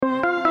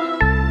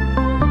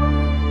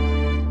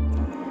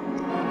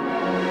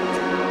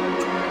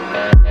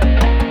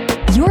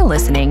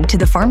listening to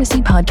the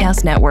Pharmacy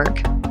Podcast Network.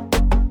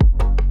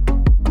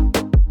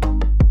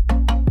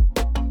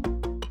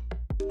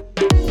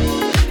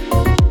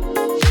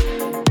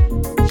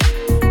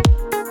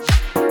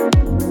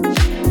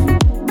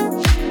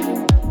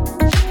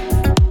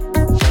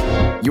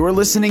 You're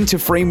listening to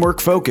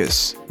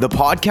FrameworkFocus, the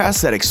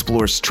podcast that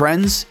explores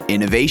trends,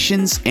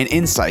 innovations, and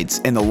insights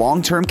in the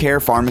long-term care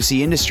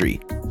pharmacy industry.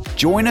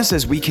 Join us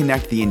as we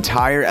connect the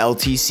entire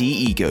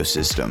LTC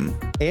ecosystem.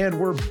 And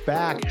we're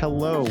back.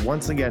 Hello.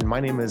 Once again, my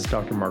name is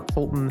Dr. Mark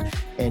Fulton,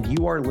 and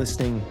you are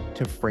listening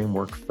to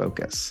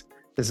FrameworkFocus.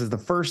 This is the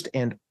first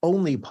and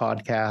only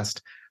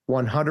podcast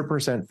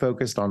 100%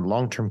 focused on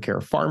long-term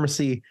care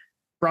pharmacy,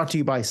 brought to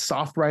you by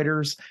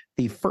SoftWriters,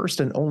 the first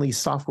and only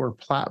software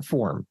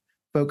platform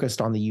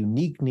focused on the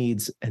unique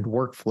needs and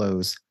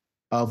workflows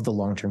of the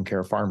long-term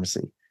care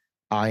pharmacy.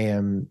 I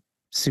am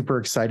super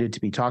excited to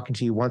be talking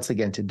to you once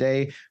again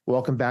today.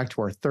 Welcome back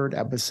to our third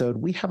episode.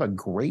 We have a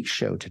great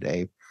show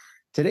today.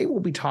 Today, we'll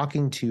be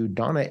talking to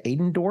Donna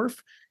Adendorff,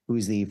 who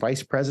is the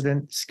Vice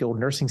President, Skilled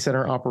Nursing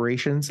Center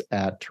Operations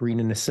at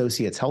Tureen &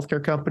 Associates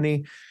Healthcare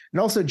Company, and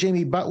also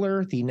Jamie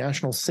Butler, the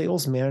National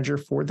Sales Manager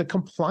for the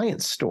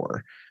Compliance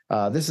Store.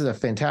 This is a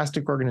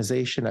fantastic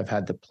organization I've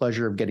had the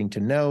pleasure of getting to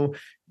know.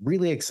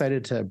 Really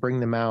excited to bring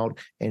them out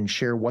and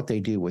share what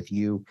they do with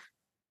you.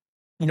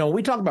 You know,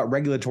 we talk about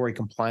regulatory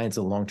compliance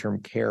in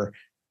long-term care.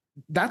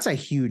 That's a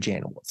huge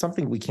animal. It's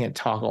something we can't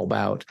talk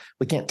about.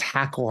 We can't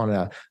tackle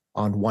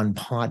on one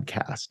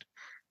podcast.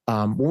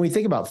 When we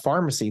think about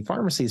pharmacy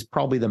is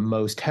probably the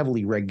most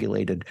heavily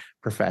regulated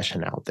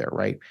profession out there,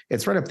 right?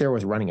 It's right up there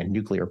with running a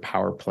nuclear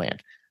power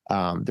plant.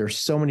 There's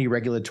so many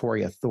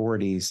regulatory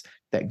authorities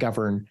that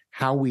govern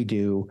how we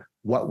do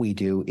what we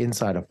do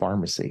inside a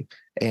pharmacy.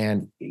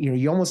 And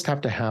you almost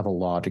have to have a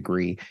law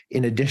degree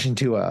in addition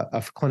to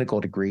a clinical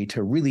degree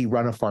to really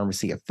run a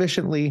pharmacy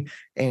efficiently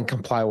and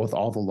comply with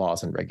all the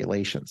laws and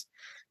regulations.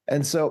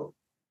 And so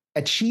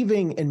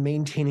achieving and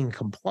maintaining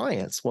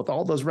compliance with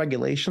all those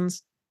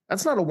regulations,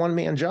 that's not a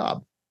one-man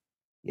job.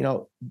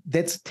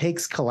 That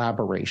takes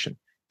collaboration,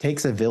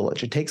 takes a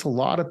village. It takes a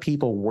lot of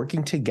people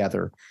working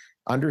together,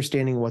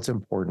 understanding what's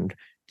important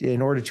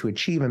in order to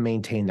achieve and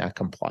maintain that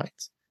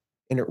compliance.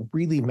 And it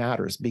really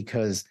matters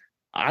because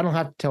I don't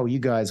have to tell you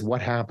guys what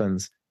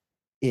happens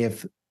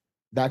if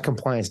that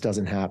compliance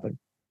doesn't happen.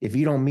 If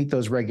you don't meet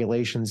those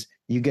regulations,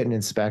 you get an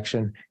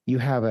inspection, you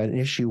have an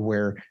issue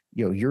where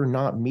you're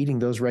not meeting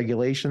those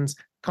regulations,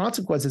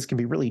 consequences can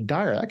be really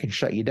dire. That can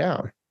shut you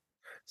down.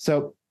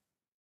 So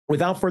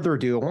without further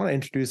ado, I want to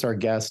introduce our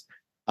guest.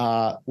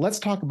 Let's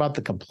talk about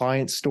the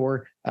Compliance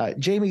Store.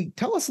 Jamie,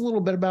 tell us a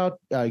little bit about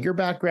your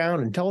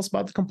background and tell us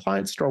about the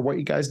Compliance Store, what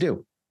you guys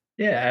do.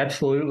 Yeah,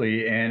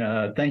 absolutely.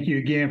 And thank you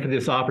again for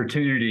this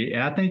opportunity.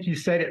 And I think you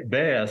said it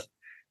best.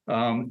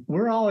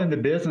 We're all in the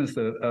business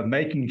of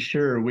making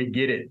sure we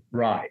get it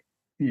right.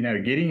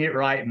 Getting it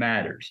right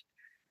matters.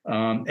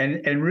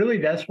 And really,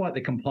 that's what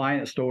the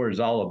Compliance Store is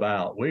all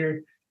about.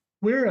 We're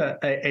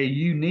a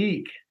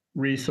unique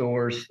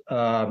resource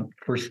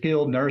for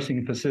skilled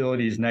nursing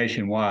facilities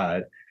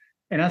nationwide.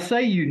 And I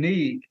say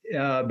unique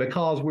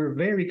because we're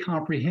very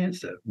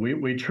comprehensive.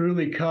 We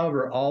truly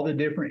cover all the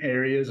different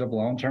areas of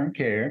long-term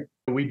care.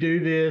 We do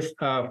this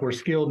for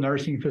skilled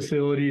nursing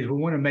facilities. We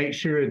want to make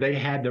sure they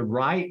have the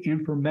right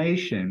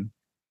information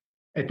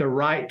at the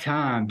right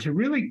time to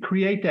really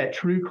create that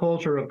true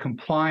culture of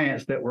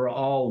compliance that we're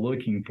all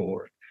looking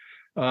for.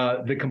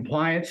 The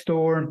Compliance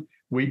Store,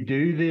 we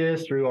do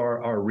this through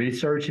our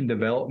research and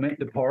development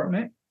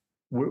department.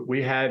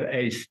 We have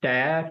a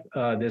staff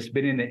that's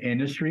been in the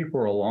industry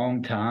for a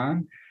long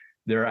time.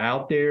 They're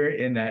out there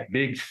in that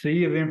big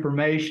sea of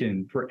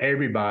information for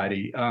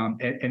everybody.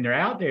 And they're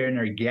out there and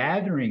they're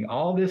gathering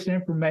all this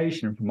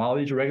information from all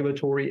these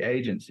regulatory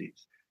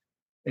agencies.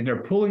 And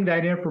they're pulling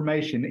that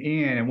information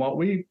in and what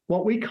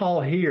we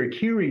call here,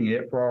 curing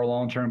it for our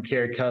long-term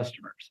care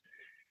customers.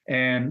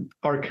 And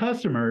our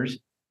customers,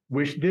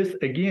 which this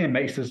again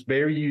makes us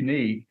very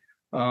unique,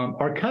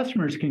 our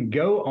customers can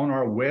go on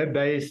our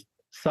web-based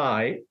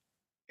site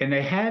and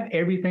they have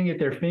everything at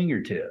their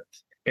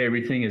fingertips.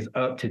 Everything is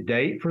up to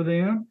date for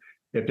them.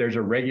 If there's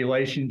a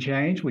regulation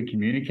change, we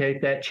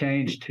communicate that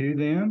change to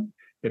them.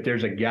 If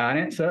there's a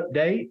guidance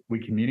update,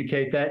 we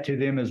communicate that to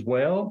them as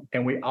well.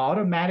 And we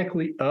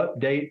automatically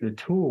update the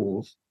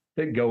tools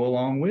that go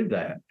along with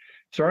that.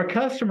 So our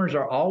customers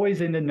are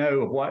always in the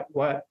know of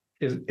what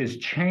is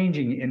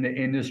changing in the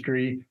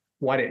industry,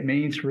 what it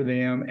means for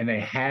them, and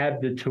they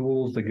have the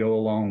tools to go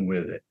along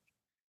with it.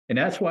 And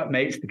that's what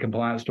makes the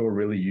Compliance Store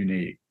really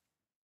unique.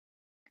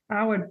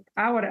 I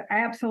would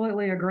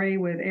absolutely agree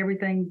with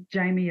everything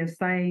Jamie is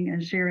saying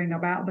and sharing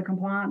about the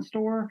Compliance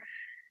Store.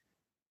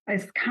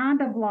 It's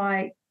kind of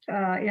like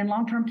in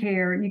long-term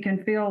care, you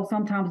can feel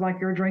sometimes like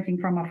you're drinking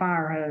from a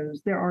fire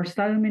hose. There are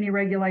so many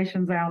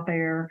regulations out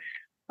there.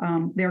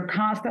 They're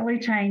constantly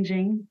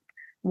changing.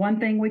 One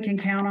thing we can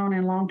count on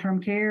in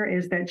long-term care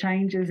is that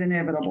change is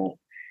inevitable.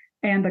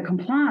 And the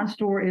Compliance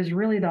Store is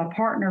really the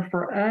partner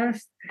for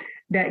us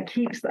that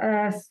keeps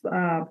us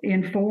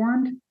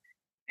informed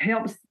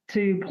helps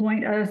to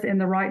point us in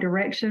the right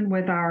direction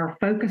with our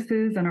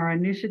focuses and our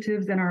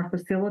initiatives in our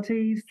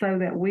facilities so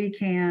that we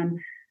can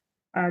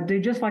do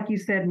just like you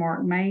said,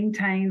 Mark,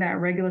 maintain that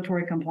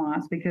regulatory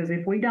compliance, because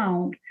if we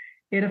don't,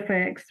 it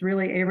affects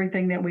really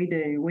everything that we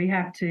do. We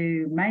have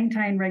to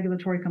maintain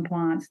regulatory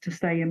compliance to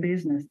stay in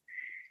business.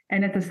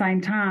 And at the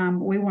same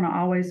time, we want to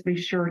always be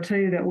sure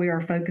too that we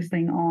are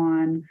focusing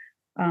on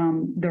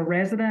the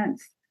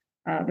residents.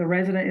 The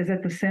resident is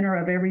at the center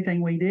of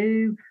everything we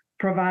do,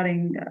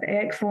 providing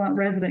excellent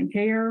resident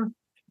care,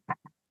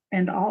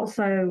 and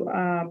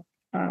also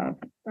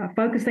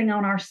focusing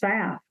on our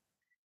staff.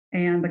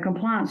 And the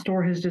compliance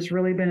store has just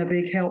really been a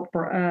big help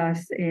for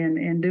us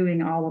in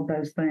doing all of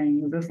those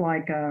things. It's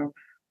like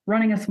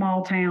running a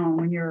small town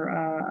when you're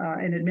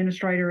an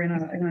administrator in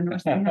a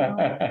nursing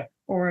home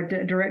or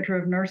a director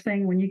of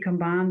nursing. When you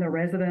combine the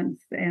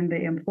residents and the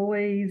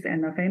employees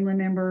and the family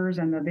members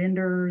and the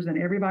vendors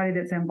and everybody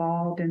that's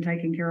involved in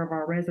taking care of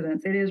our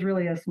residents, it is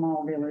really a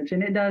small village,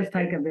 and it does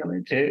take a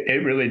village.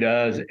 It really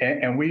does.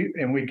 And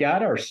we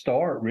got our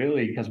start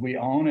really because we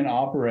own and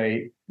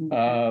operate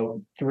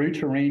through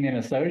Terrain and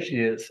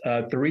Associates,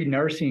 3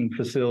 nursing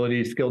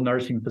facilities, skilled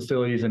nursing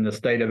facilities in the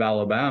state of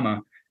Alabama,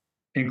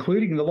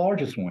 including the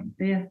largest one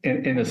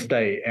in the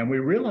state. And we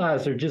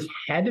realized there just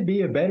had to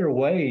be a better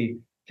way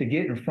to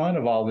get in front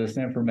of all this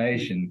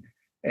information.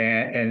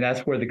 And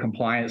that's where the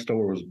compliance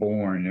store was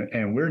born.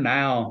 And we're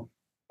now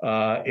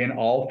in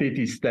all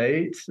 50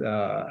 states.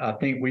 I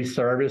think we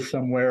service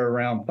somewhere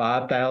around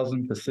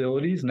 5,000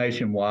 facilities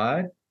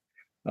nationwide.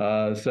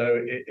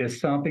 So it's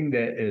something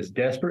that is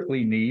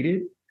desperately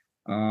needed.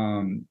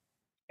 And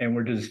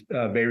we're just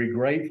very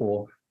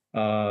grateful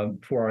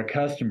for our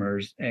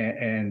customers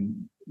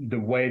and the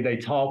way they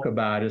talk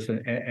about us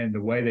and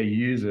the way they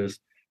use us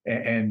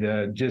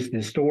and just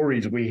the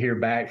stories we hear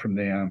back from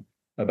them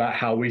about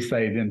how we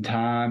save them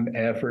time,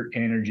 effort,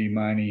 energy,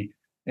 money,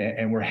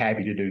 and we're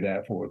happy to do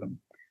that for them.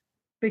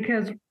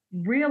 Because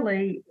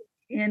really,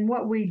 in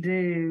what we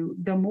do,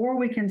 the more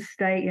we can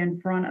stay in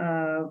front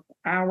of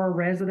our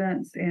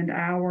residents and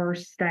our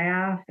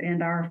staff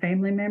and our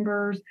family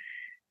members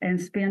and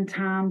spend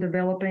time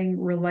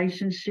developing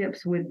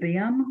relationships with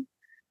them,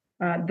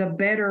 the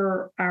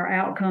better our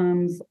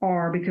outcomes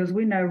are, because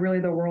we know really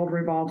the world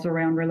revolves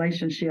around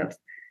relationships.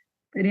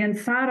 And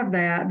inside of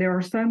that, there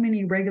are so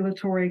many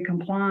regulatory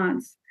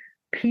compliance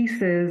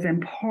pieces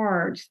and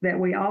parts that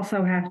we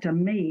also have to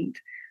meet.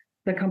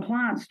 The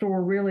compliance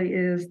store really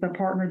is the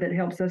partner that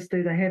helps us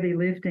do the heavy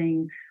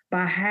lifting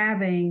by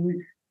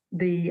having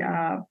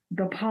the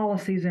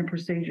policies and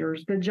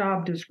procedures, the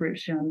job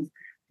descriptions,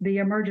 the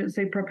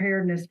emergency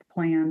preparedness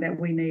plan that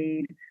we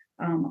need,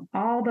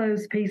 all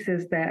those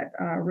pieces that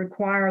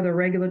require the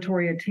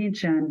regulatory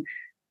attention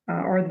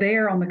are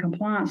there on the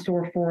compliance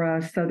store for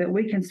us so that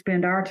we can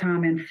spend our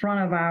time in front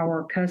of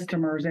our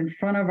customers, in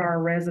front of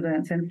our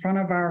residents, in front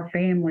of our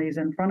families,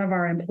 in front of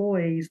our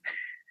employees,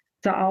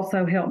 to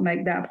also help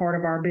make that part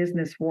of our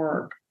business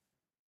work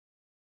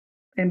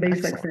and be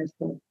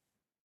successful.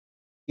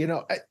 You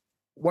know,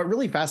 what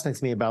really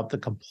fascinates me about the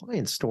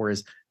compliance store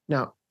is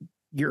now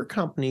your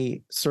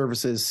company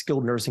services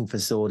skilled nursing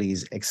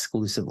facilities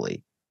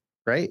exclusively,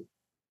 right?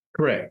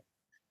 Correct.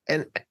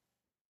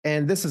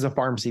 And this is a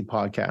pharmacy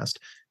podcast.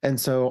 And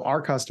so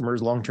our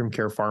customers, long-term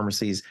care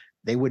pharmacies,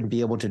 they wouldn't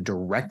be able to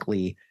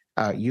directly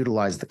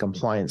utilize the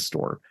compliance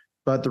store.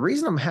 But the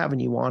reason I'm having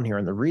you on here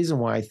and the reason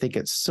why I think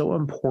it's so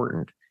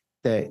important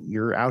that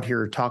you're out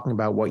here talking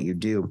about what you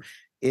do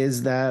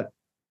is that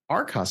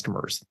our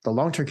customers, the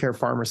long-term care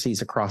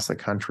pharmacies across the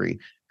country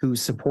who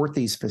support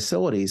these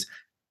facilities,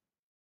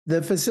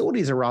 the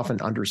facilities are often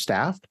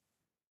understaffed.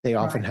 They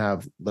often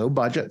have low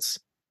budgets.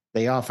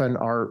 They often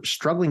are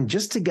struggling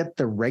just to get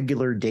the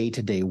regular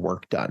day-to-day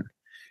work done.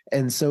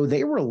 And so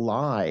they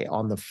rely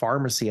on the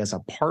pharmacy as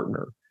a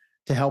partner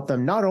to help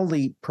them not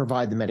only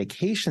provide the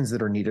medications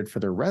that are needed for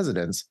their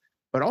residents,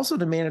 but also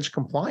to manage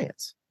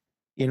compliance.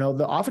 You know,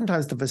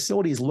 oftentimes the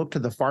facilities look to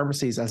the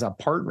pharmacies as a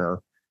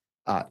partner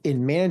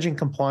in managing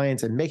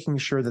compliance and making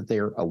sure that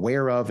they're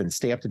aware of and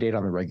stay up to date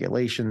on the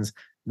regulations,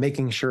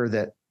 making sure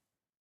that,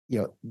 you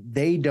know,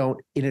 they don't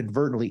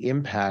inadvertently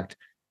impact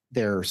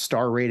their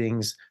star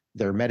ratings,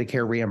 their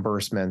Medicare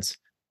reimbursements,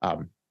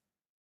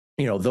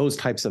 you know, those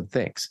types of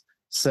things.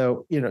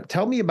 So, you know,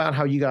 tell me about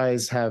how you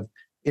guys have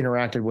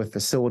interacted with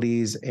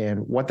facilities and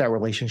what that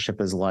relationship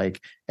is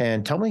like,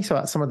 and tell me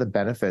about some of the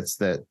benefits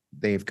that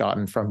they've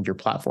gotten from your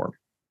platform.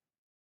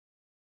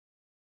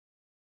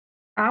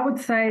 I would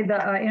say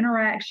the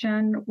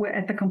interaction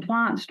at the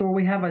compliance store,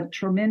 we have a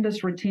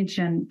tremendous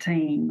retention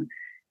team.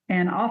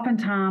 And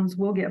oftentimes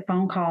we'll get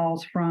phone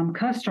calls from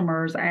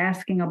customers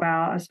asking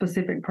about a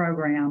specific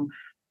program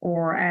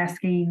or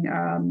asking,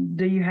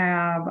 do you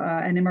have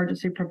an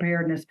emergency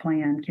preparedness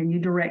plan? Can you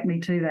direct me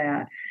to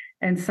that?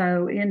 And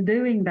so in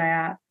doing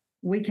that,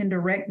 we can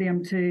direct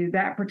them to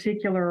that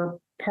particular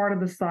part of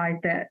the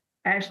site that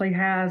actually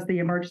has the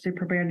emergency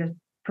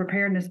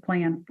preparedness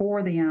plan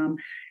for them.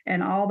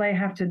 And all they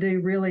have to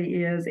do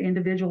really is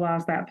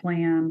individualize that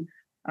plan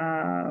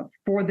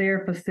for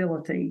their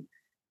facility.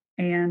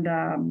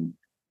 And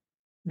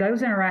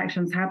those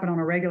interactions happen on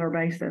a regular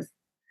basis.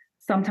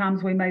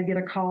 Sometimes we may get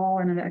a call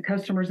and a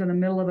customer's in the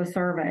middle of a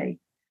survey.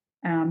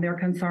 They're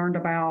concerned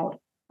about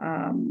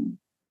an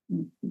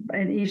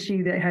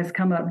issue that has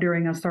come up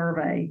during a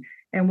survey,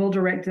 and we'll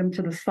direct them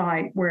to the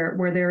site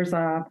where there's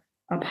a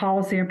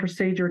policy and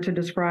procedure to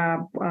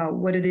describe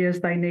what it is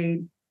they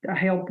need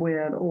help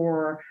with,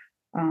 or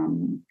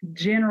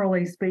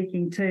generally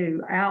speaking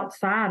too,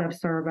 outside of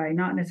survey,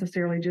 not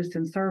necessarily just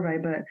in survey,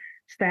 but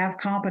staff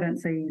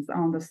competencies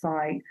on the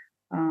site,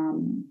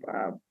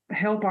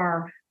 help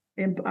our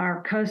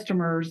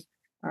customers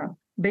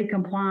be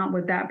compliant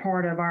with that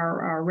part of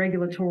our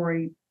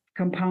regulatory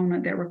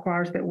component that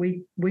requires that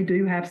we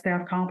do have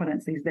staff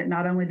competencies, that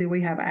not only do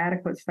we have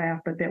adequate staff,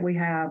 but that we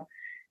have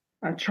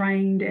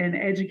trained and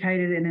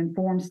educated and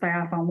informed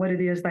staff on what it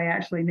is they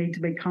actually need to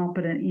be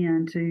competent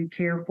in to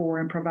care for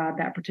and provide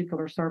that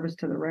particular service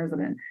to the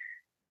resident.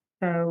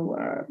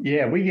 So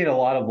yeah, we get a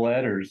lot of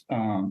letters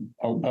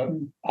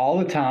all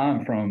the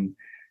time from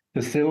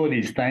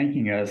facilities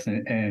thanking us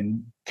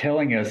and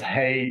telling us,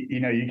 hey,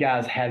 you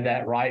guys had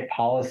that right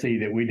policy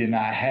that we did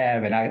not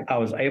have. And I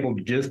was able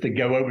just to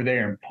go over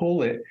there and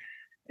pull it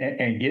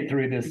and get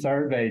through this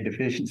survey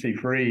deficiency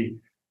free.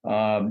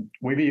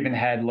 We've even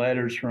had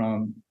letters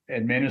from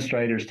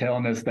administrators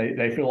telling us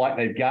they feel like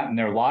they've gotten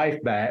their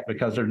life back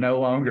because they're no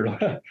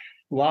longer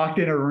locked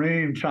in a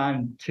room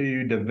trying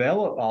to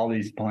develop all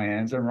these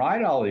plans and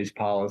write all these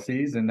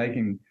policies, and they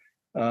can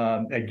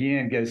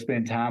again go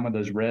spend time with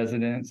those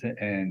residents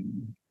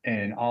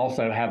and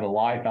also have a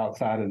life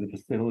outside of the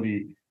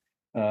facility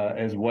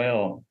as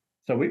well.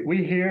 So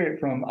we hear it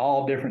from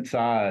all different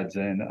sides,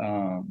 and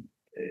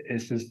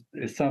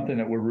it's something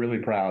that we're really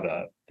proud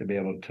of to be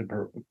able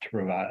to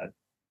provide.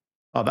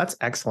 Oh, that's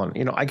excellent.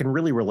 I can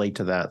really relate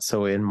to that.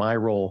 So in my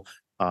role,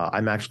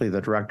 I'm actually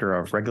the director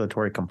of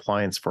regulatory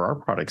compliance for our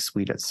product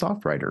suite at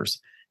SoftWriters.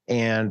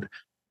 And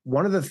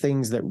one of the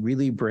things that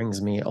really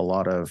brings me a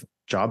lot of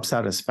job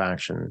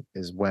satisfaction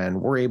is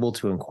when we're able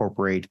to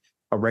incorporate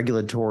a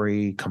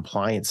regulatory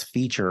compliance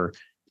feature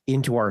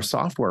into our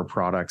software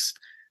products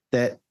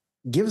that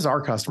gives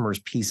our customers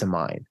peace of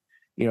mind.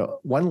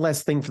 One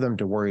less thing for them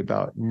to worry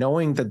about,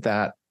 knowing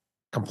that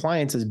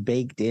compliance is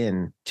baked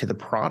in to the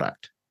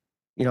product.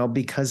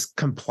 Because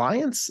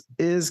compliance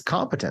is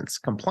competence.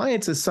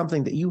 Compliance is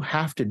something that you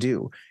have to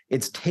do.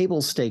 It's table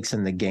stakes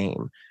in the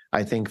game,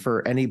 I think,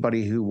 for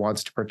anybody who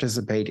wants to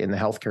participate in the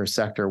healthcare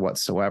sector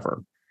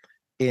whatsoever.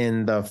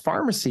 In the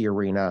pharmacy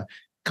arena,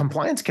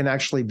 compliance can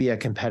actually be a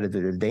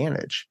competitive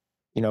advantage,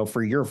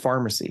 for your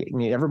pharmacy.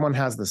 Everyone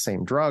has the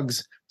same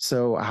drugs.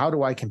 So how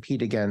do I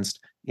compete against,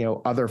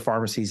 other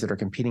pharmacies that are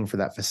competing for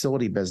that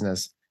facility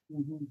business?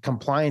 Mm-hmm.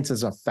 Compliance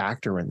is a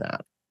factor in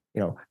that.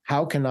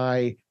 How can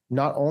I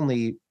not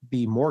only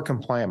be more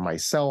compliant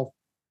myself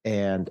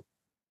and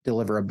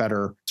deliver a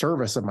better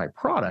service of my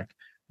product,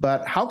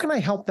 but how can I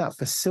help that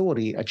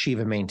facility achieve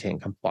and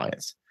maintain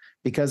compliance?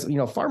 Because,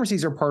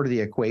 pharmacies are part of the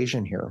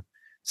equation here.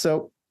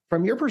 So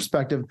from your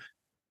perspective,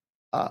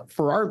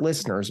 for our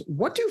listeners,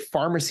 what do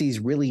pharmacies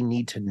really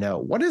need to know?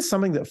 What is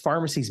something that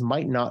pharmacies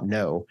might not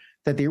know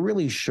that they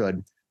really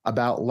should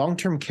about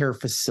long-term care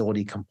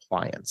facility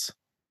compliance?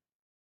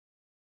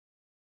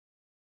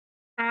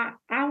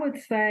 I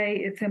would say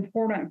it's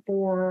important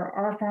for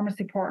our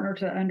pharmacy partner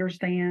to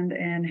understand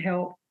and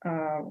help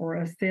or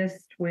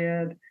assist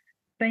with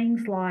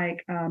things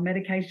like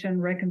medication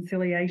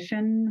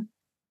reconciliation,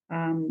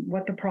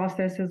 what the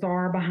processes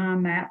are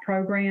behind that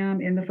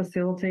program in the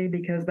facility,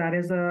 because that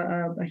is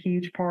a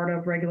huge part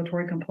of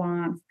regulatory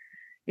compliance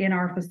in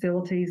our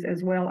facilities,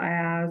 as well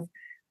as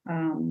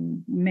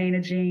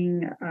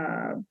managing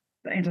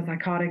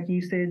antipsychotic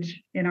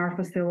usage in our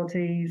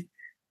facilities.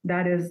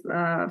 That is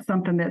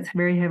something that's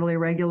very heavily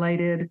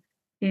regulated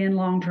in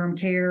long-term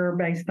care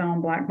based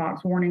on black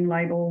box warning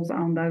labels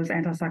on those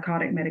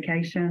antipsychotic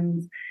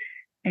medications,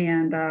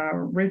 and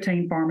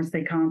routine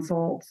pharmacy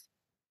consults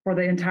for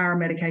the entire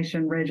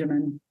medication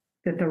regimen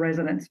that the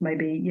residents may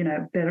be,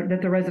 that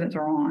the residents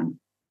are on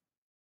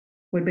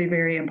would be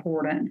very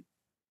important.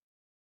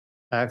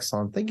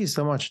 Excellent. Thank you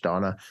so much,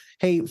 Donna.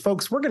 Hey,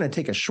 folks, we're going to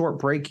take a short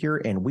break here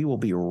and we will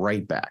be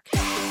right back.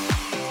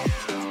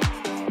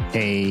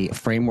 Hey,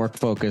 Framework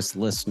Focus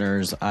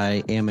listeners,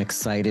 I am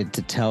excited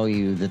to tell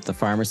you that the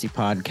Pharmacy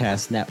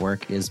Podcast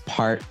Network is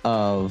part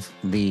of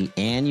the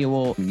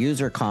annual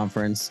user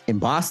conference in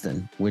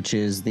Boston, which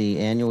is the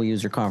annual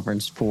user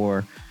conference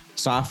for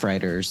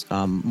SoftWriters.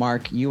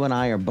 Mark, you and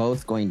I are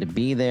both going to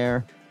be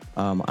there.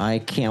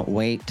 I can't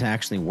wait to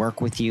actually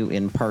work with you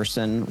in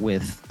person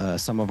with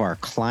some of our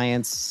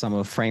clients, some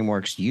of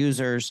Framework's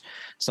users,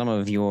 some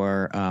of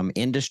your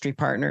industry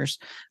partners.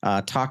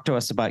 Talk to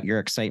us about your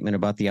excitement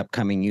about the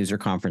upcoming user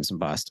conference in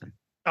Boston.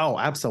 Oh,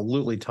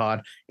 absolutely,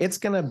 Todd. It's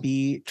going to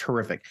be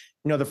terrific.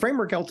 The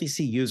Framework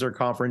LTC User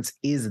Conference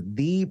is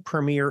the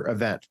premier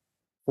event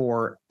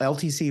for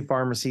LTC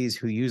pharmacies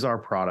who use our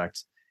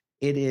products.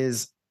 It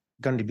is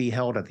going to be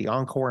held at the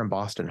Encore in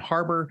Boston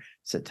Harbor,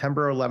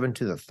 September 11th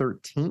to the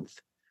 13th.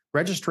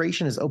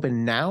 Registration is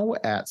open now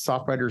at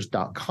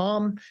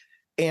softwriters.com.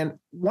 And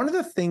one of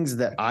the things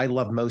that I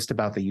love most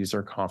about the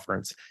user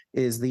conference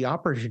is the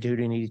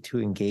opportunity to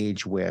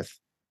engage with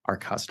our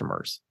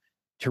customers,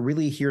 to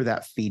really hear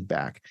that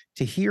feedback,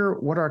 to hear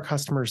what our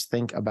customers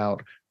think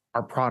about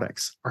our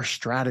products, our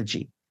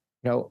strategy,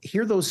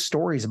 hear those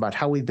stories about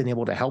how we've been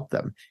able to help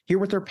them, hear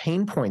what their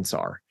pain points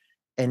are,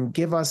 and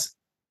give us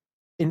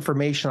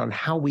information on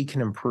how we can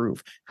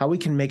improve, how we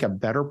can make a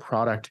better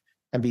product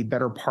and be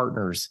better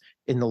partners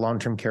in the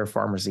long-term care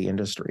pharmacy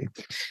industry.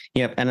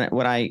 Yep. And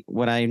what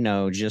I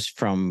know just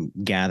from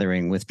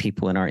gathering with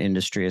people in our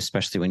industry,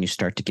 especially when you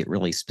start to get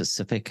really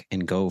specific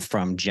and go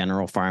from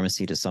general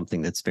pharmacy to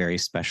something that's very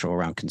special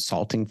around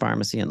consulting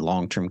pharmacy and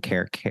long-term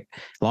care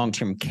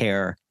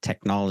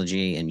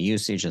technology and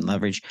usage and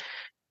leverage,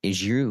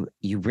 is you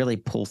really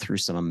pull through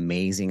some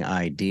amazing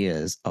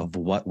ideas of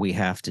what we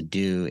have to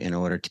do in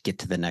order to get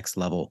to the next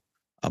level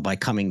by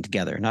coming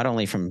together, not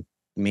only from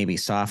maybe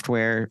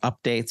software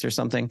updates or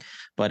something,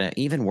 but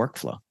even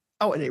workflow.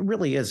 Oh, and it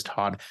really is,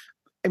 Todd.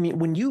 I mean,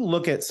 when you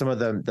look at some of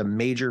the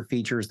major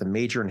features, the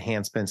major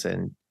enhancements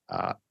and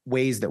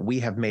ways that we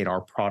have made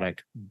our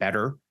product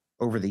better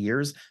over the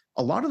years,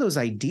 a lot of those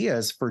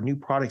ideas for new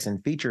products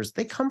and features,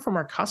 they come from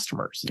our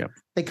customers. Yep.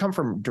 They come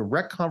from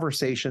direct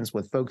conversations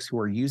with folks who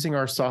are using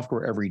our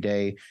software every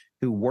day,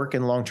 who work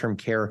in long-term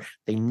care.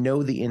 They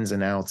know the ins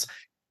and outs,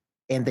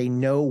 and they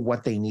know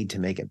what they need to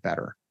make it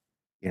better.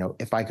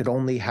 If I could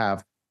only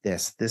have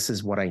this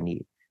is what I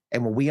need.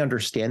 And when we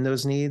understand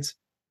those needs,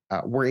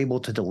 we're able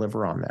to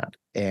deliver on that,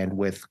 and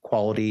with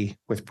quality,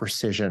 with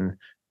precision,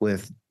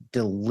 with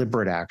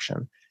deliberate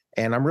action.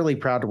 And I'm really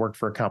proud to work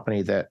for a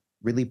company that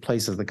really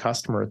places the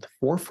customer at the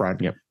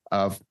forefront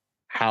of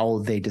how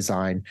they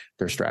design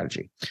their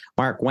strategy.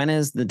 Mark, when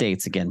is the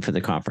dates again for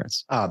the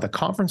conference? The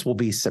conference will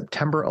be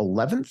September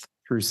 11th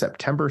through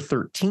September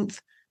 13th.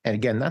 And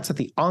again, that's at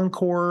the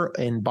Encore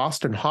in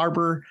Boston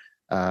Harbor.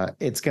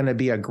 It's going to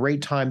be a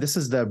great time. This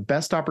is the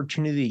best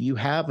opportunity you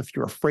have if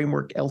you're a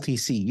Framework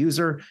LTC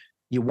user.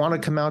 You want to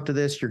come out to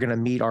this, you're going to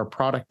meet our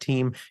product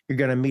team. You're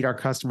going to meet our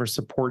customer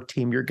support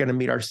team. You're going to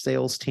meet our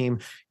sales team.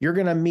 You're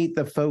going to meet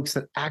the folks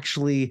that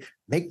actually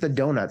make the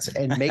donuts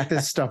and make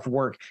this stuff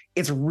work.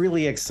 It's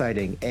really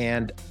exciting.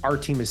 And our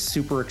team is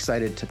super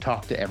excited to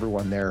talk to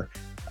everyone there.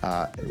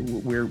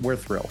 We're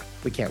thrilled.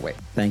 We can't wait.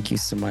 Thank you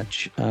so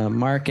much,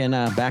 Mark. And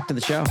back to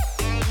the show.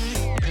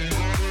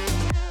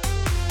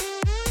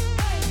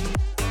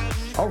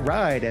 All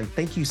right, and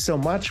thank you so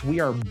much. We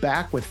are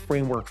back with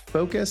Framework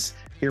Focus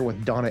here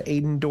with Donna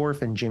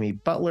Adendorff and Jamie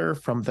Butler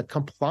from the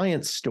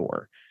Compliance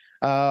Store.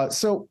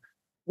 So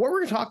what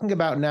we're talking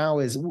about now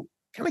is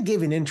kind of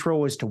gave an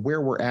intro as to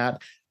where we're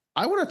at.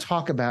 I want to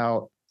talk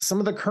about some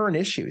of the current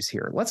issues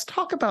here. Let's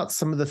talk about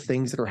some of the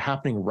things that are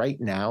happening right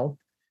now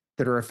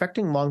that are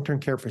affecting long-term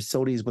care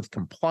facilities with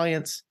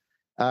compliance.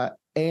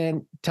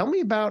 And tell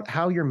me about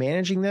how you're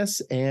managing this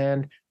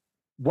and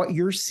what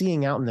you're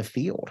seeing out in the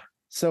field.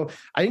 So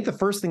I think the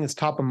first thing that's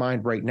top of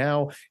mind right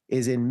now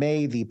is in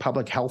May, the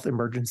public health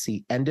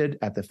emergency ended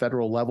at the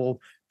federal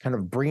level, kind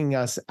of bringing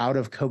us out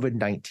of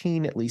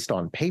COVID-19, at least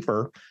on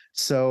paper.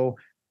 So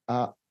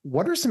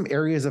what are some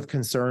areas of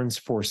concerns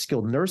for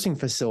skilled nursing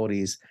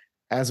facilities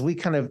as we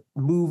kind of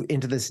move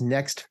into this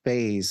next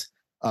phase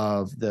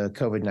of the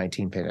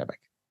COVID-19 pandemic?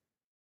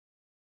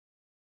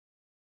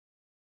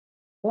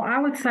 Well, I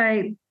would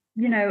say,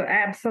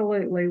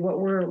 absolutely. What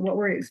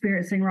we're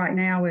experiencing right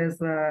now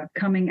is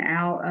coming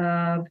out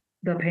of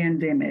the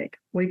pandemic.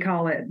 We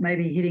call it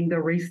maybe hitting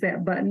the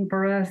reset button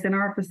for us in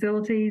our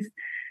facilities.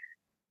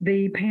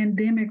 The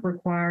pandemic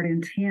required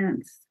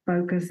intense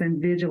focus and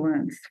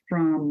vigilance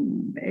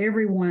from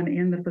everyone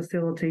in the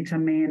facility to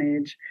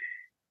manage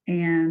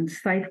and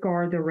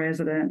safeguard the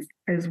residents,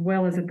 as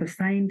well as at the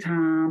same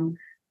time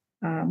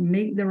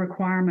meet the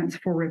requirements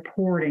for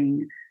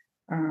reporting.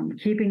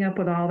 Keeping up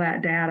with all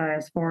that data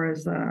as far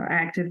as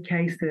active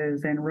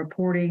cases and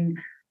reporting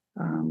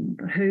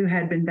who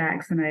had been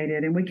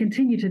vaccinated. And we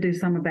continue to do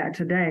some of that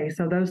today.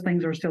 So those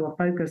things are still a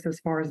focus as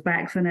far as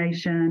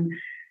vaccination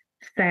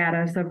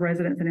status of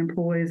residents and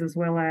employees, as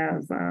well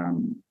as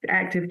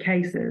active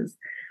cases.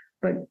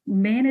 But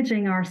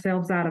managing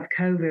ourselves out of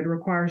COVID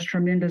requires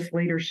tremendous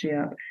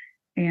leadership.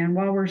 And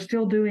while we're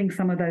still doing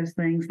some of those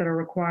things that are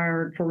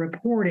required for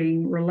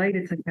reporting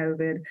related to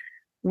COVID,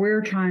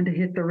 we're trying to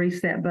hit the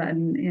reset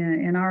button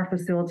in our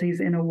facilities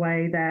in a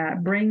way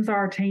that brings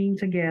our team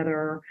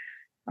together,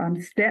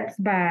 steps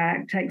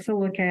back, takes a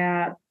look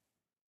at,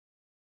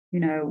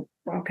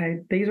 okay,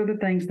 these are the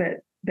things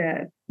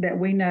that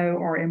we know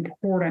are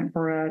important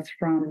for us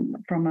from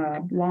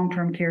a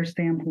long-term care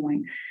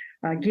standpoint.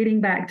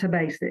 Getting back to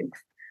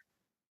basics,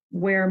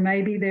 where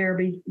maybe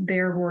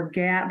there were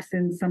gaps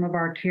in some of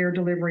our care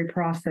delivery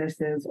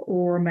processes,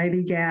 or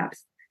maybe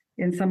gaps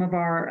in some of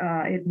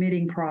our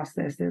admitting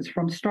processes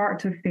from start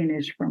to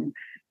finish, from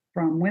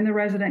when the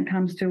resident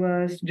comes to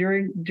us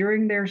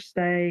during their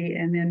stay,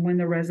 and then when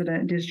the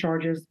resident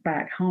discharges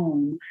back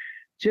home.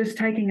 Just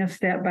taking a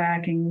step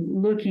back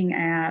and looking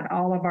at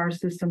all of our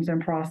systems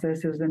and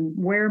processes and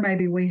where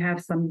maybe we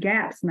have some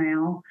gaps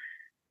now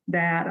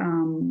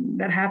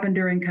that happened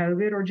during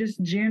COVID, or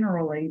just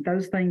generally,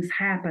 those things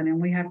happen,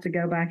 and we have to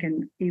go back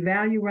and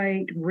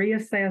evaluate,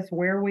 reassess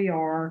where we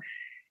are,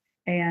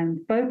 and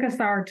focus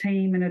our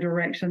team in a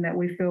direction that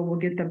we feel will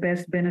get the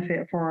best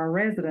benefit for our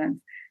residents.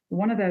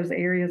 One of those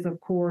areas, of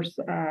course,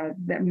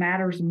 that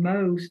matters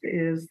most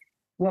is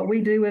what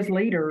we do as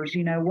leaders.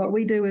 What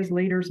we do as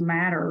leaders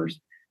matters.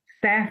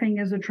 Staffing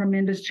is a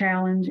tremendous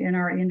challenge in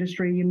our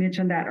industry. You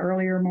mentioned that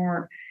earlier,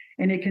 Mark,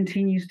 and it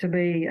continues to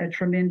be a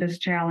tremendous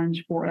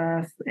challenge for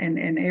us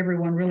and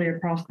everyone really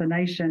across the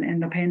nation.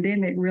 And the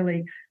pandemic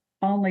really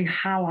only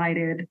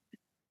highlighted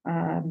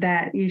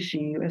that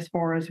issue as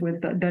far as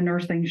with the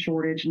nursing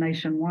shortage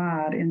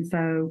nationwide. And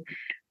so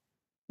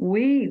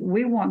we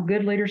want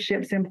good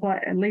leadership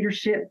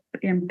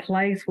in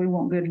place. We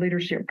want good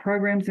leadership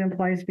programs in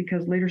place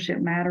because leadership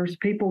matters.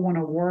 People want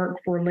to work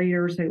for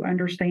leaders who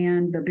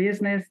understand the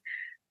business,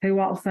 who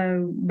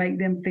also make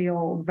them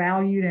feel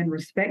valued and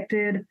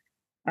respected,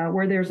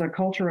 where there's a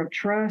culture of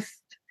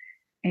trust.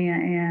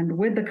 And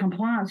with the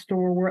compliance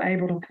store, we're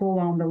able to pull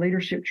on the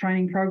leadership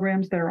training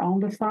programs that are on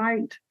the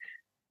site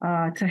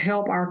to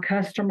help our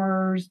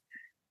customers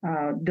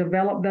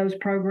develop those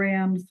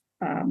programs,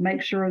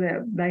 make sure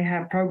that they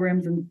have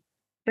programs and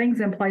things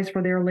in place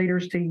for their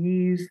leaders to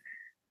use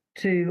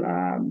to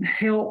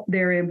help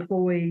their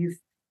employees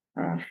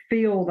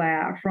feel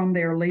that from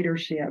their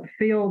leadership,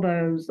 feel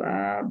those,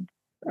 I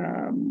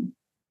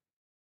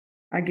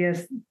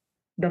guess,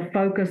 the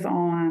focus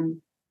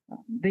on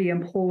the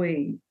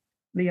employee.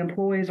 The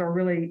employees are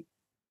really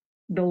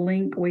the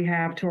link we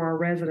have to our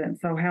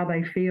residents. So how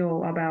they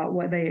feel about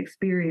what they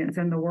experience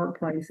in the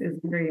workplace is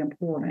very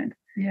important.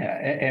 Yeah,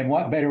 and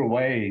what better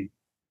way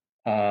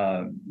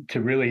to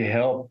really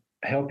help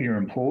your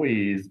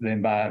employees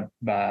than by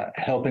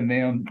helping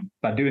them,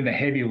 by doing the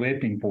heavy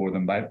lifting for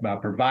them, by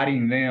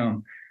providing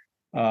them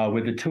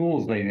with the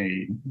tools they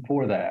need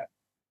for that.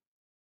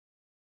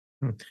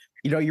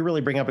 You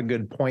really bring up a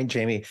good point,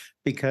 Jamie,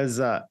 because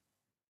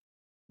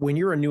when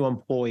you're a new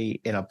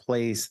employee in a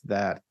place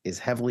that is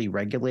heavily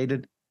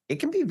regulated, it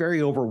can be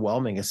very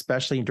overwhelming,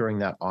 especially during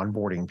that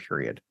onboarding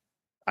period.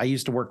 I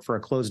used to work for a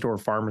closed door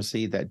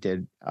pharmacy that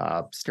did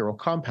sterile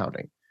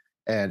compounding,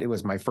 and it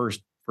was my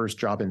first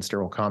job in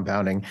sterile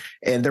compounding.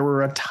 And there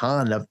were a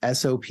ton of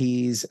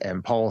SOPs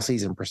and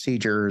policies and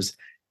procedures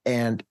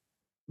and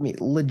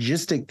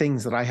logistic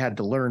things that I had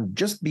to learn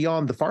just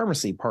beyond the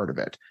pharmacy part of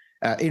it.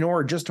 In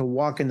order just to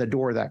walk in the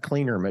door of that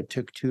clean room, it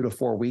took 2 to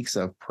 4 weeks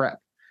of prep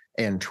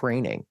and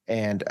training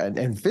and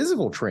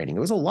physical training.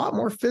 It was a lot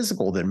more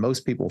physical than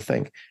most people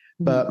think.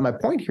 But my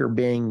point here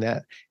being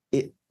that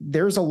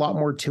there's a lot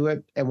more to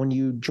it. And when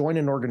you join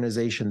an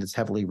organization that's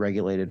heavily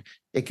regulated,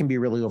 it can be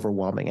really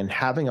overwhelming. And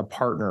having a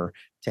partner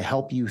to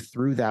help you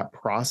through that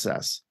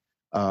process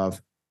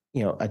of,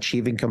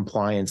 achieving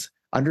compliance,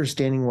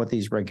 understanding what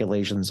these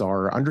regulations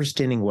are,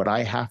 understanding what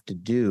I have to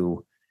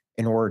do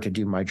in order to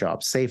do my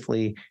job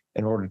safely,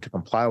 in order to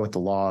comply with the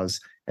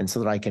laws, and so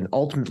that I can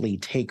ultimately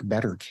take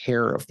better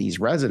care of these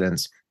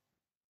residents,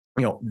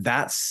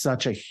 that's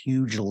such a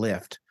huge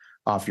lift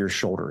off your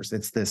shoulders.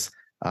 It's this,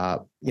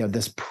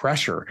 this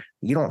pressure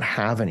you don't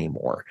have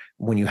anymore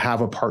when you have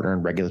a partner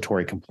in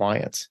regulatory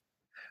compliance.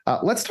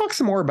 Let's talk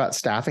some more about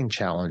staffing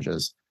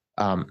challenges.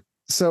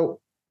 So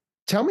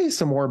tell me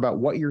some more about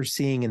what you're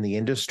seeing in the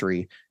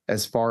industry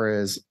as far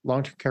as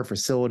long-term care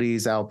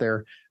facilities out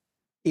there.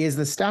 Is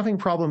the staffing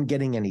problem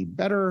getting any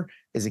better?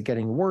 Is it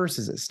getting worse?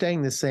 Is it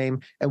staying the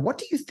same? And what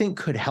do you think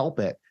could help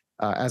it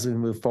as we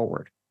move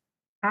forward?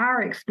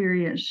 Our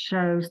experience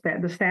shows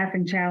that the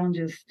staffing challenge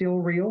is still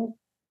real.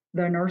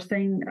 The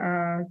nursing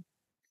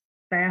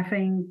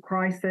staffing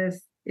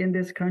crisis in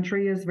this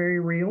country is very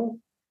real.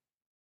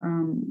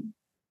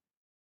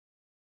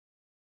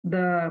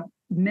 The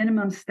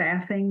minimum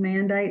staffing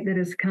mandate that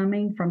is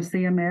coming from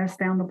CMS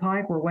down the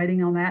pike, we're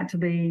waiting on that to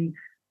be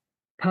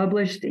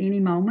published any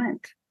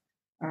moment.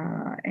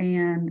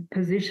 And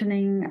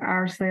positioning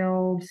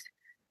ourselves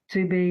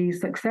to be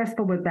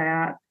successful with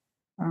that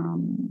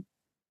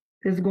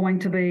is going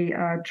to be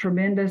a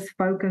tremendous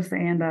focus.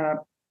 And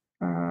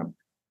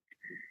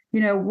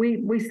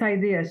we say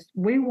this: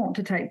 we want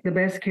to take the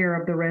best care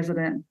of the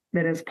resident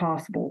that is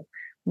possible.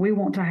 We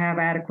want to have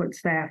adequate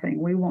staffing.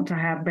 We want to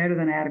have better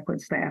than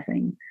adequate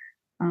staffing.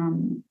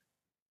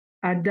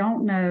 I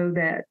don't know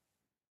that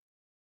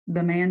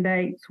the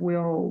mandates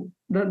will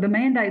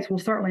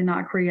certainly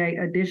not create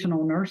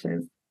additional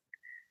nurses.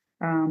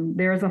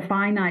 There's a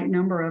finite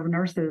number of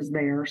nurses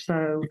there.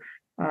 So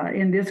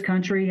in this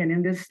country and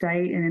in this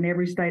state and in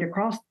every state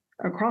across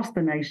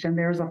the nation,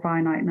 there's a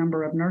finite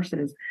number of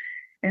nurses.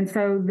 And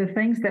so the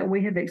things that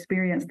we have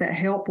experienced that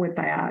help with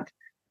that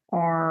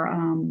are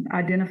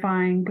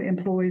identifying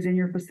employees in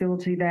your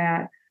facility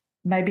that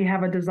maybe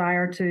have a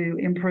desire to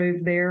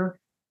improve their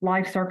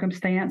life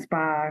circumstance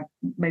by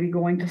maybe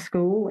going to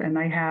school, and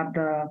they have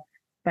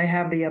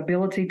the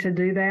ability to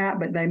do that,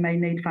 but they may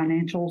need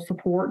financial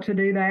support to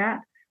do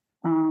that.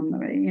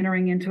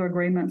 Entering into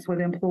agreements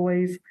with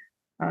employees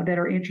that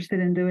are interested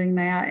in doing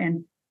that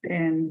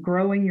and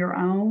growing your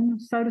own,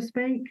 so to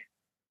speak.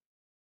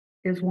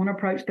 is one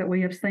approach that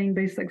we have seen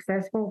be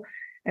successful,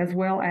 as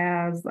well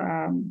as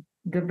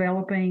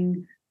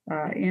developing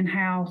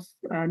in-house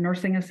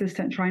nursing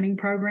assistant training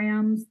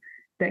programs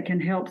that can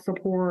help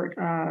support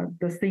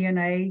the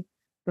CNA,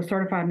 the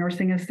certified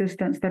nursing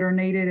assistants that are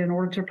needed in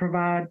order to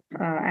provide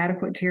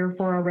adequate care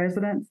for our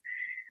residents.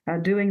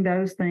 Doing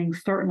those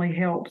things certainly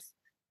helps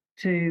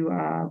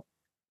to,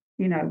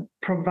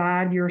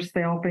 provide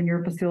yourself and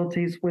your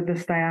facilities with the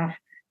staff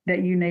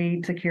that you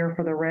need to care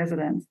for the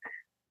residents.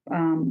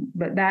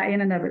 But that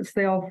in and of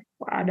itself,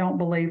 I don't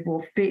believe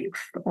will fix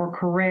or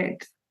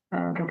correct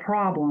the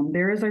problem.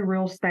 There is a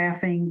real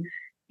staffing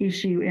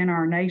issue in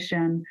our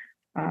nation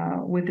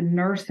with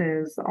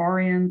nurses,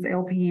 RNs,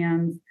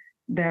 LPNs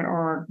that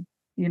are,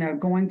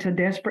 going to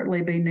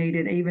desperately be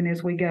needed even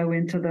as we go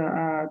into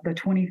the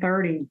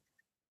 2030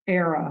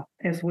 era,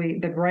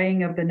 the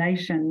graying of the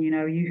nation. You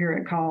hear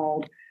it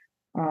called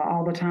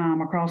all the time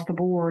across the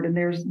board, and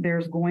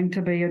there's going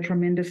to be a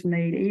tremendous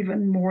need,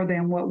 even more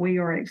than what we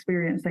are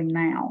experiencing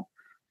now.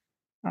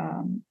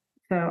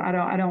 So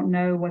I don't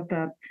know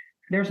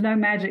there's no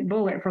magic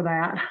bullet for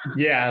that.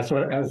 Yeah, that's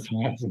what I was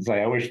going to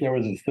say. I wish there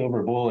was a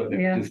silver bullet that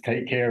would just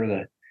take care of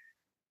the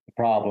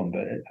problem,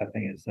 but I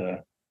think it's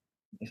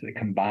a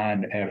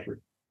combined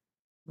effort.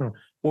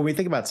 When we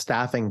think about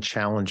staffing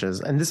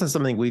challenges, and this is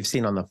something we've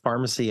seen on the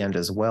pharmacy end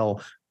as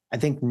well, I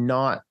think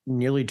not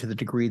nearly to the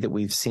degree that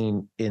we've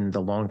seen in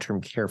the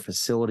long-term care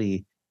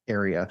facility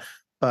area.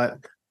 But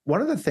one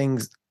of the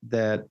things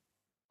that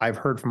I've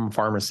heard from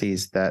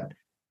pharmacies that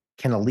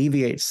can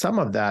alleviate some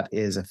of that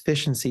is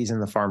efficiencies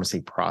in the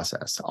pharmacy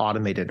process,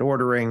 automated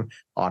ordering,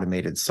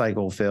 automated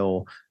cycle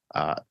fill,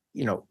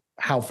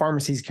 how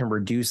pharmacies can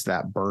reduce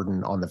that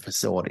burden on the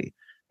facility.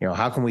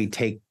 How can we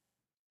take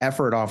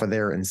effort off of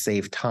there and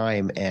save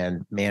time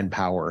and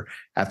manpower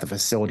at the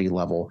facility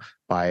level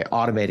by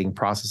automating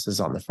processes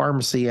on the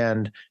pharmacy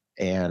end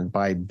and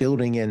by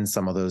building in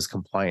some of those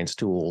compliance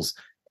tools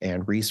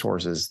and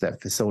resources that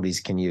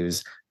facilities can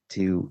use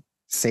to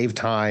save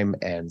time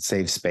and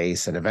save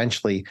space and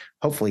eventually,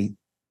 hopefully,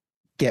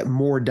 get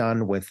more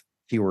done with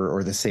fewer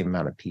or the same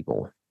amount of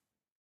people.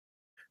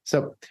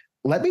 So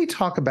let me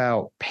talk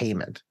about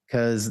payment,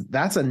 because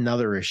that's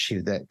another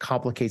issue that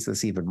complicates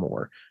this even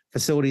more.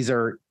 Facilities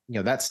are,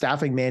 that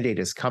staffing mandate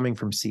is coming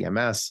from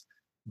CMS,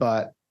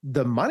 but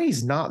the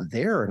money's not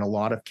there in a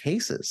lot of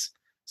cases.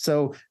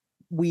 So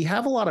we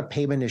have a lot of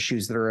payment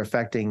issues that are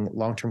affecting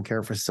long-term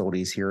care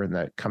facilities here in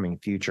the coming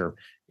future.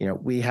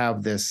 We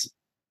have this,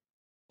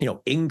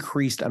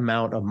 increased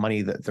amount of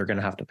money that they're going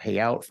to have to pay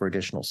out for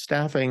additional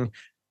staffing,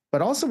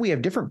 but also we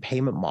have different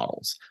payment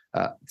models.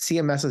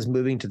 CMS is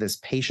moving to this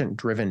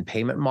patient-driven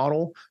payment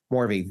model,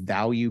 more of a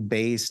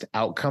value-based,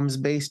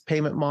 outcomes-based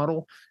payment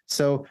model.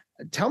 So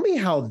tell me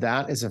how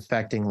that is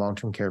affecting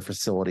long-term care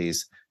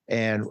facilities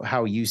and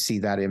how you see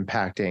that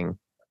impacting,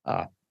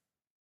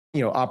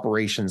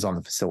 operations on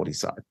the facility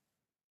side.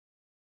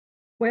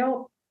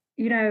 Well,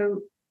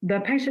 the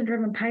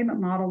patient-driven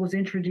payment model was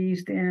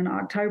introduced in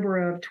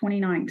October of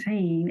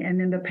 2019, and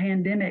then the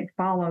pandemic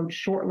followed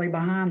shortly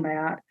behind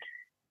that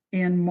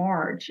in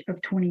March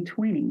of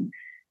 2020.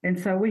 And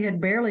so we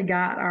had barely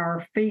got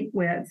our feet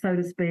wet, so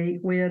to speak,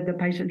 with the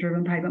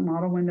patient-driven payment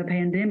model when the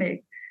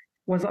pandemic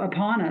was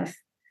upon us.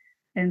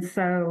 And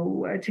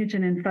so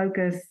attention and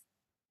focus,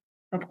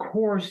 of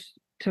course,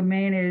 to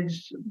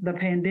manage the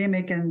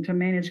pandemic and to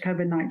manage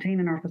COVID-19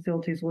 in our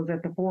facilities was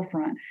at the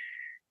forefront.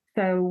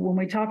 So when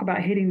we talk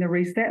about hitting the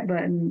reset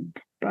button,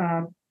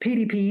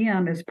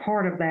 PDPM is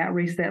part of that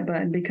reset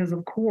button because,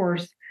 of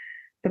course,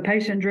 the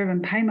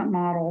patient-driven payment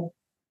model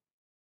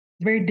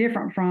is very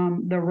different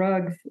from the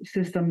RUGS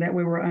system that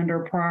we were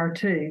under prior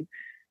to.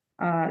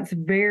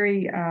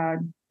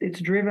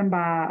 It's driven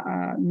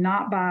by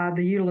not by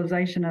the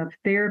utilization of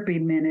therapy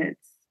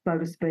minutes, so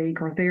to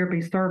speak, or therapy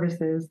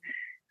services.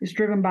 It's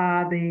driven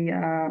by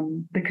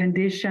the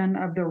condition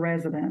of the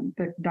resident,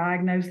 the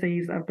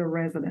diagnoses of the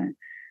resident.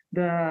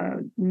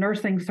 The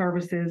nursing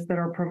services that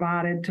are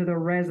provided to the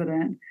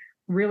resident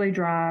really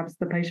drives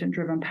the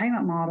patient-driven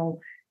payment model,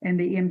 and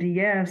the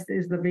MDS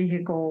is the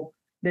vehicle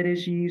that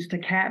is used to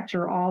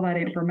capture all that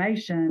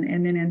information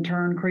and then in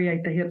turn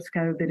create the HIPS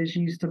code that is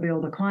used to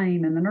build a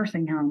claim in the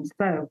nursing homes.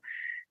 So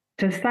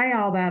to say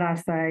all that, I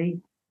say,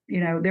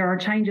 there are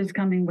changes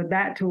coming with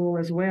that tool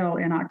as well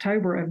in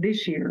October of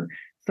this year.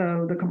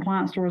 So the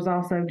compliance store is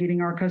also getting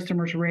our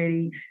customers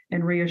ready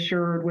and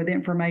reassured with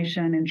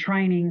information and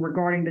training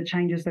regarding the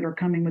changes that are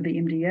coming with the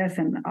MDS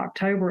in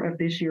October of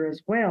this year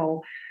as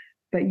well.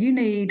 But you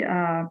need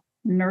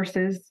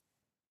nurses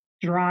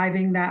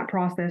driving that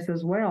process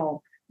as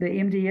well. The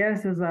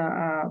MDS is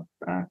a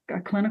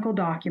clinical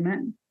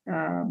document.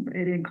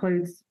 It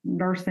includes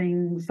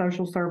nursing,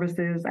 social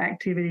services,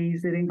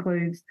 activities. It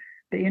includes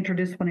the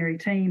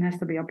interdisciplinary team has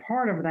to be a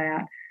part of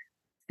that.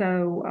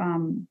 So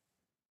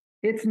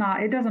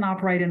it doesn't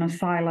operate in a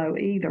silo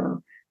either.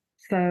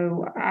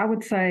 So I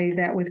would say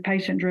that with the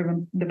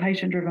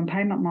patient-driven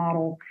payment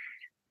model,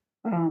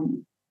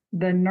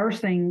 the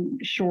nursing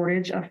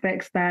shortage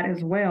affects that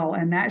as well.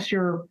 And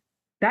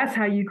that's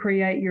how you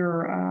create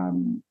your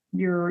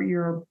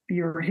your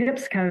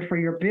HIPS code for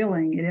your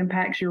billing. It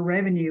impacts your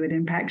revenue. It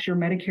impacts your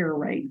Medicare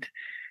rate.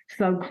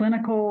 So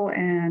clinical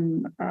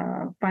and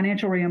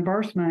financial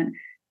reimbursement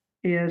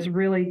is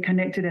really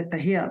connected at the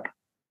hip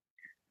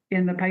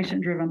in the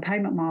patient-driven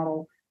payment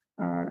model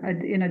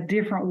in a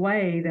different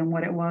way than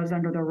what it was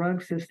under the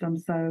RUG system.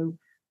 So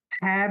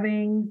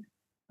having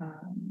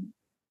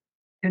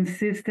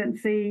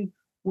consistency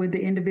with the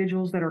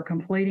individuals that are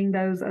completing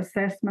those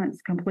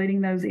assessments,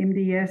 completing those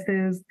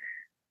MDSs,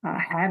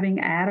 having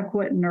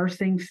adequate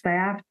nursing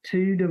staff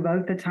to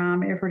devote the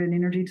time, effort, and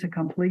energy to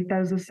complete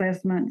those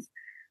assessments.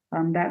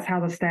 That's how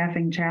the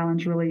staffing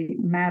challenge really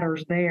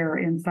matters there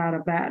inside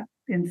of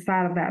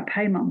that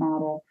payment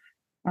model,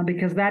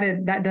 because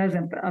that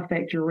doesn't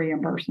affect your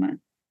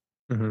reimbursement.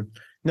 Mm-hmm.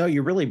 No,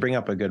 you really bring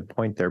up a good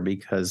point there,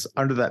 because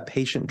under that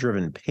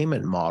patient-driven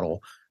payment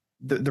model,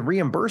 the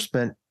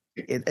reimbursement,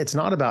 it's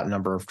not about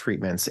number of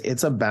treatments.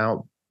 It's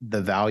about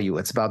the value.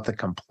 It's about the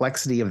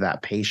complexity of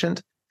that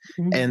patient.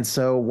 Mm-hmm. And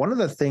so one of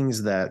the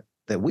things that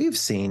we've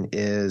seen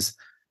is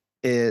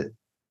the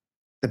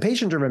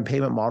patient-driven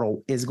payment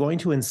model is going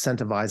to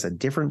incentivize a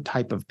different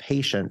type of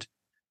patient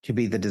to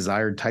be the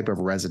desired type of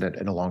resident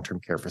in a long-term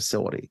care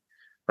facility,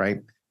 right?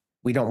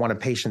 We don't want a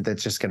patient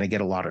that's just going to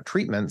get a lot of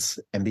treatments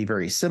and be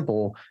very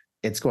simple.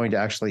 It's going to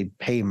actually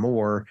pay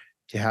more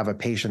to have a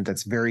patient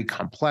that's very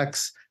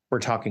complex. We're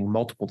talking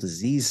multiple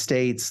disease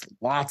states,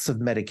 lots of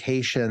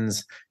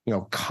medications,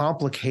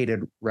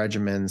 complicated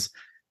regimens.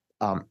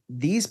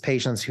 These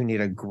patients who need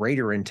a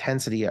greater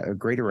intensity, a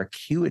greater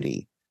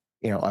acuity,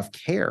 of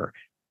care,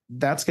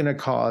 that's going to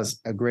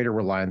cause a greater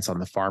reliance on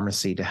the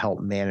pharmacy to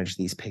help manage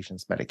these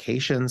patients'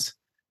 medications,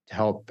 to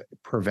help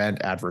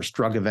prevent adverse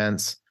drug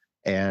events,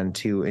 and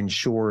to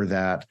ensure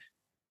that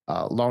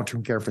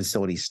long-term care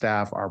facility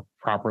staff are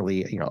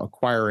properly,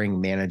 acquiring,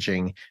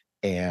 managing,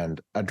 and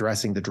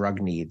addressing the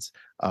drug needs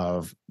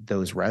of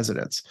those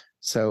residents.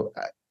 So,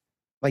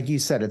 like you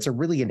said, it's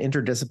really an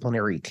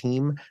interdisciplinary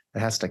team that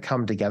has to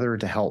come together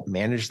to help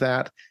manage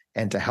that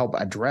and to help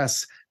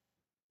address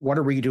what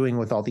are we doing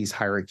with all these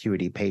higher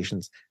acuity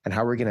patients and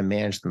how are we going to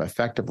manage them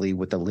effectively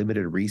with the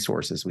limited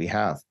resources we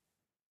have.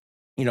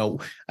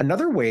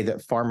 Another way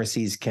that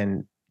pharmacies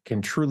can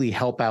truly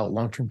help out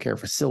long-term care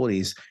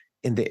facilities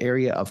in the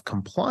area of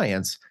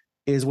compliance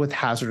is with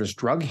hazardous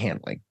drug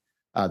handling.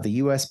 The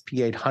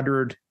USP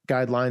 800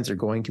 guidelines are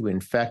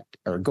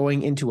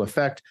going into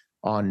effect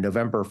on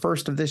November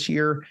 1st of this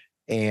year,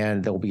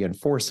 and they'll be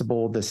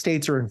enforceable. The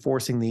states are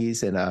enforcing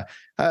these in a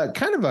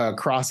kind of a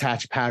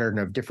crosshatch pattern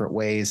of different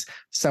ways.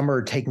 Some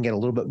are taking it a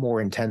little bit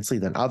more intensely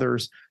than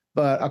others,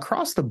 but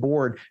across the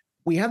board,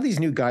 we have these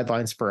new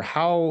guidelines for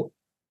how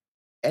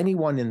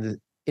anyone in the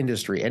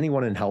industry,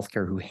 anyone in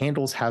healthcare who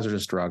handles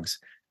hazardous drugs,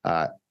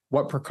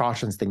 what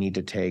precautions they need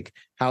to take,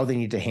 how they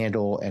need to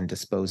handle and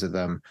dispose of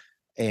them.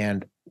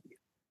 And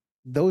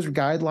those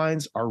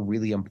guidelines are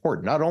really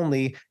important. Not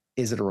only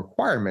is it a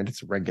requirement,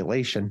 it's a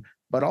regulation,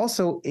 but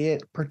also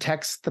it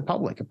protects the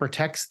public. It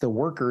protects the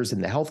workers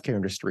in the healthcare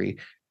industry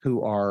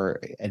who are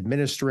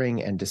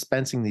administering and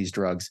dispensing these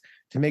drugs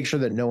to make sure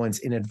that no one's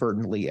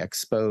inadvertently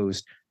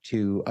exposed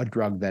to a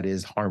drug that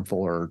is harmful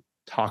or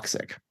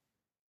toxic.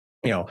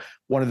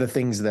 One of the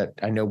things that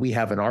I know we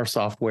have in our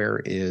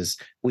software is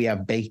we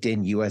have baked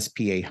in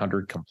USP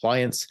 800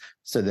 compliance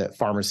so that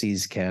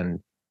pharmacies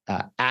can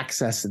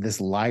access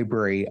this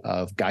library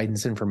of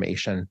guidance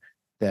information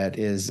that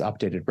is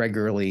updated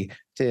regularly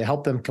to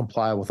help them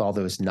comply with all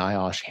those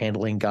NIOSH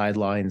handling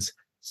guidelines,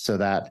 so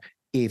that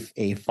if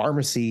a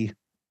pharmacy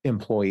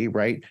employee,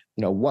 right,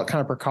 what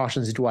kind of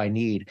precautions do I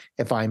need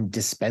if I'm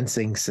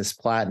dispensing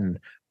cisplatin,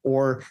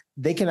 or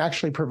they can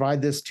actually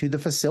provide this to the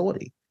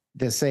facility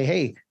to say,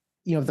 hey,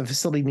 the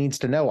facility needs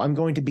to know I'm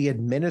going to be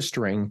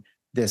administering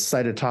this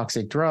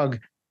cytotoxic drug.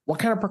 What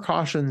kind of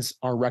precautions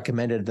are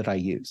recommended that I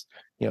use,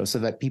 so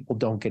that people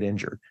don't get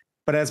injured?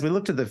 But as we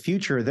look to the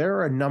future, there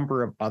are a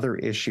number of other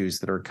issues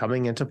that are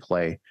coming into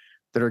play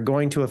that are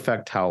going to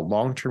affect how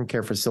long-term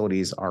care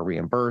facilities are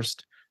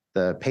reimbursed,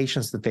 the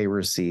patients that they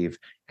receive,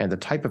 and the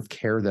type of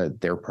care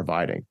that they're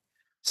providing.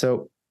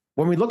 So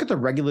when we look at the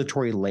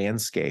regulatory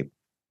landscape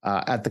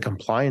at the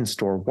compliance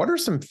store, what are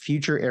some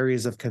future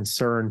areas of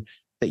concern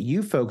that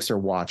you folks are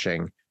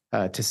watching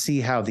to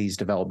see how these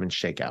developments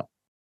shake out?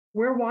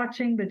 We're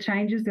watching the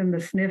changes in the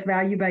SNF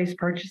value-based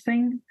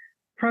purchasing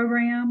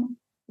program.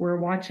 We're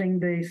watching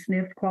the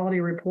SNF quality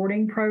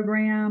reporting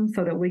program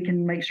so that we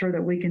can make sure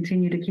that we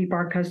continue to keep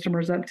our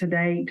customers up to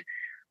date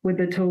with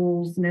the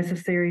tools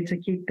necessary to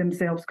keep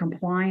themselves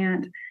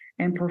compliant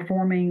and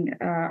performing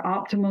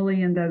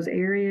optimally in those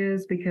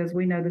areas, because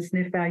we know the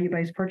SNF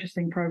value-based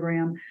purchasing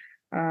program,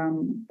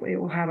 it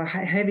will have a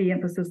heavy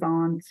emphasis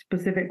on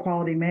specific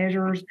quality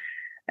measures.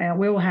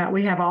 We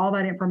have all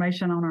that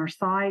information on our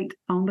site,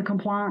 on the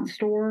compliance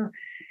store,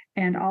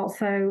 and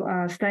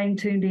also staying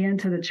tuned in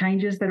to the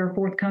changes that are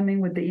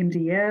forthcoming with the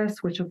MDS,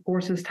 which of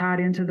course is tied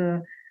into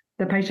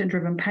the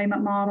patient-driven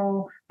payment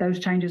model. Those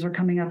changes are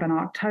coming up in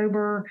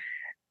October,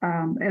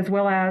 as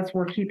well as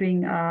we're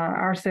keeping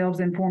ourselves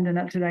informed and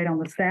up to date on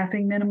the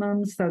staffing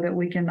minimums so that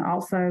we can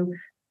also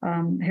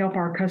help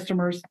our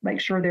customers make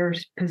sure they're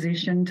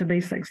positioned to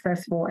be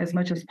successful as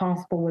much as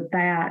possible with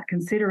that,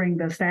 considering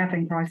the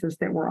staffing crisis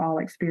that we're all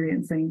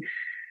experiencing.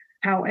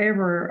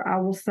 However, I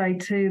will say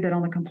too that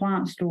on the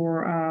compliance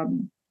store,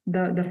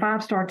 the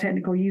 5-star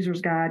technical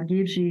users guide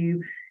gives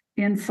you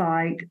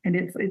insight, and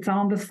it's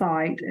on the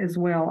site as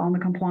well, on the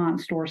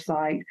compliance store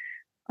site.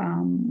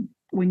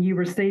 When you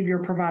receive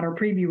your provider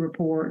preview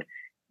report,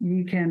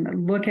 you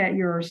can look at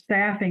your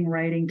staffing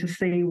rating to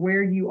see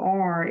where you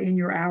are in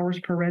your hours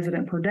per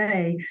resident per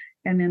day,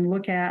 and then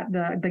look at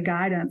the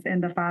guidance in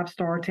the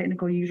 5-star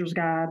technical users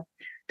guide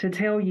to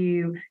tell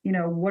you,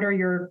 what are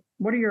your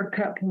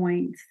cut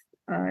points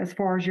as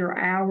far as your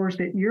hours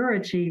that you're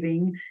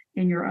achieving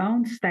in your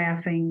own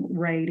staffing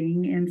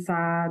rating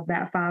inside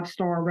that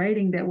 5-star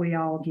rating that we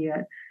all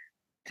get,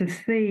 to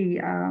see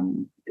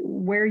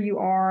where you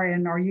are,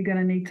 and are you going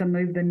to need to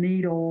move the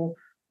needle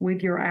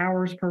with your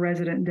hours per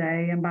resident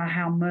day, and by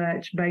how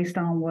much, based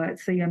on what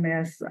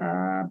CMS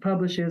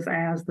publishes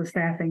as the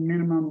staffing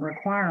minimum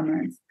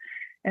requirements.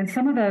 And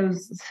some of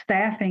those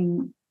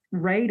staffing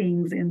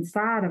ratings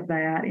inside of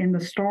that, in the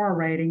star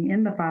rating,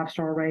 in the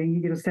 5-star rating,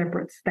 you get a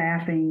separate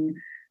staffing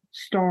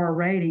star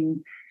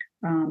rating.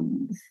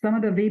 Some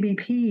of the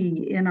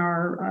VBP in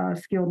our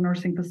skilled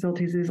nursing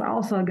facilities is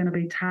also going to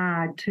be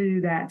tied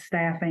to that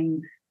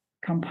staffing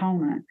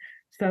component.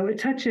 So it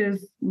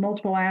touches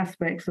multiple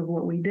aspects of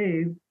what we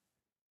do.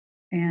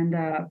 And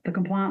the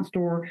compliance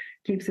store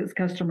keeps its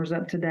customers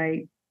up to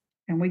date.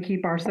 And we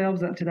keep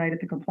ourselves up to date at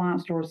the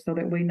compliance store so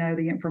that we know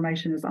the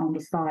information is on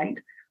the site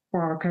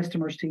for our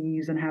customers to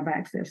use and have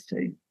access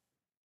to.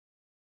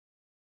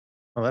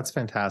 Well, that's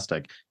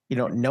fantastic.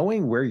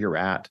 Knowing where you're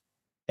at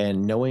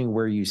and knowing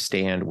where you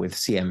stand with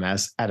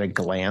CMS at a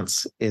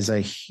glance is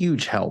a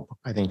huge help,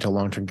 I think, to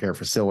long-term care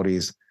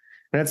facilities.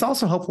 And it's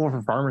also helpful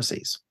for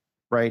pharmacies,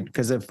 right?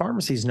 Because if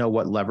pharmacies know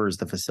what levers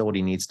the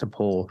facility needs to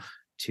pull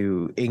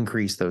to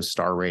increase those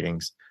star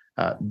ratings,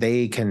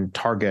 they can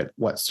target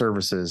what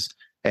services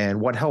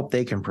and what help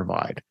they can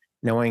provide,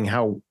 knowing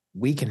how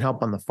we can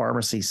help on the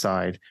pharmacy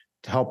side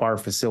to help our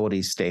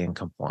facilities stay in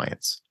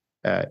compliance.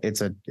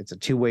 It's a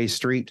two-way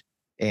street,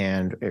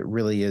 and it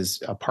really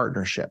is a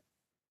partnership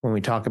when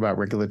we talk about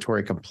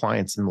regulatory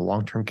compliance in the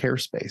long-term care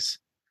space.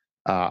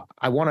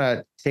 I want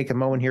to take a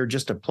moment here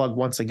just to plug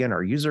once again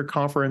our user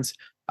conference.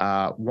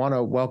 Want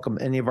to welcome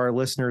any of our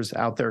listeners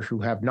out there who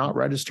have not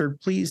registered.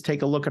 Please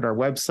take a look at our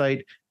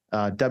website,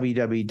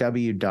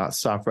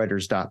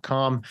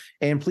 www.softwriters.com,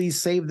 and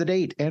please save the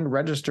date and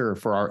register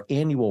for our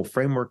annual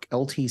Framework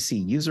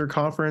LTC user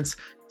conference,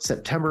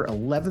 September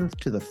 11th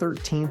to the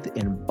 13th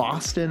in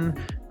Boston.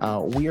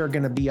 We are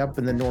going to be up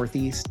in the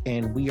Northeast,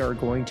 and we are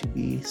going to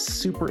be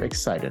super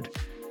excited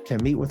to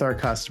meet with our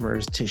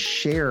customers, to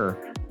share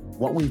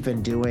what we've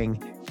been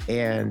doing,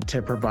 and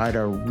to provide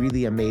a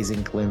really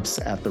amazing glimpse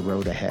at the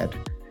road ahead.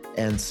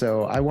 And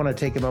so I want to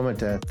take a moment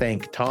to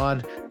thank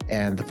Todd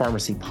and the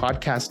Pharmacy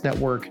Podcast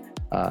Network,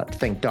 to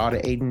thank Donna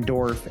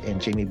Adendorff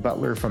and Jamie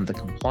Butler from the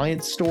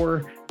Compliance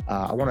Store.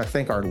 I want to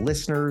thank our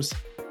listeners,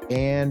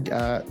 and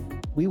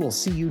we will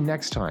see you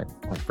next time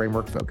on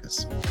Framework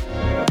Focus.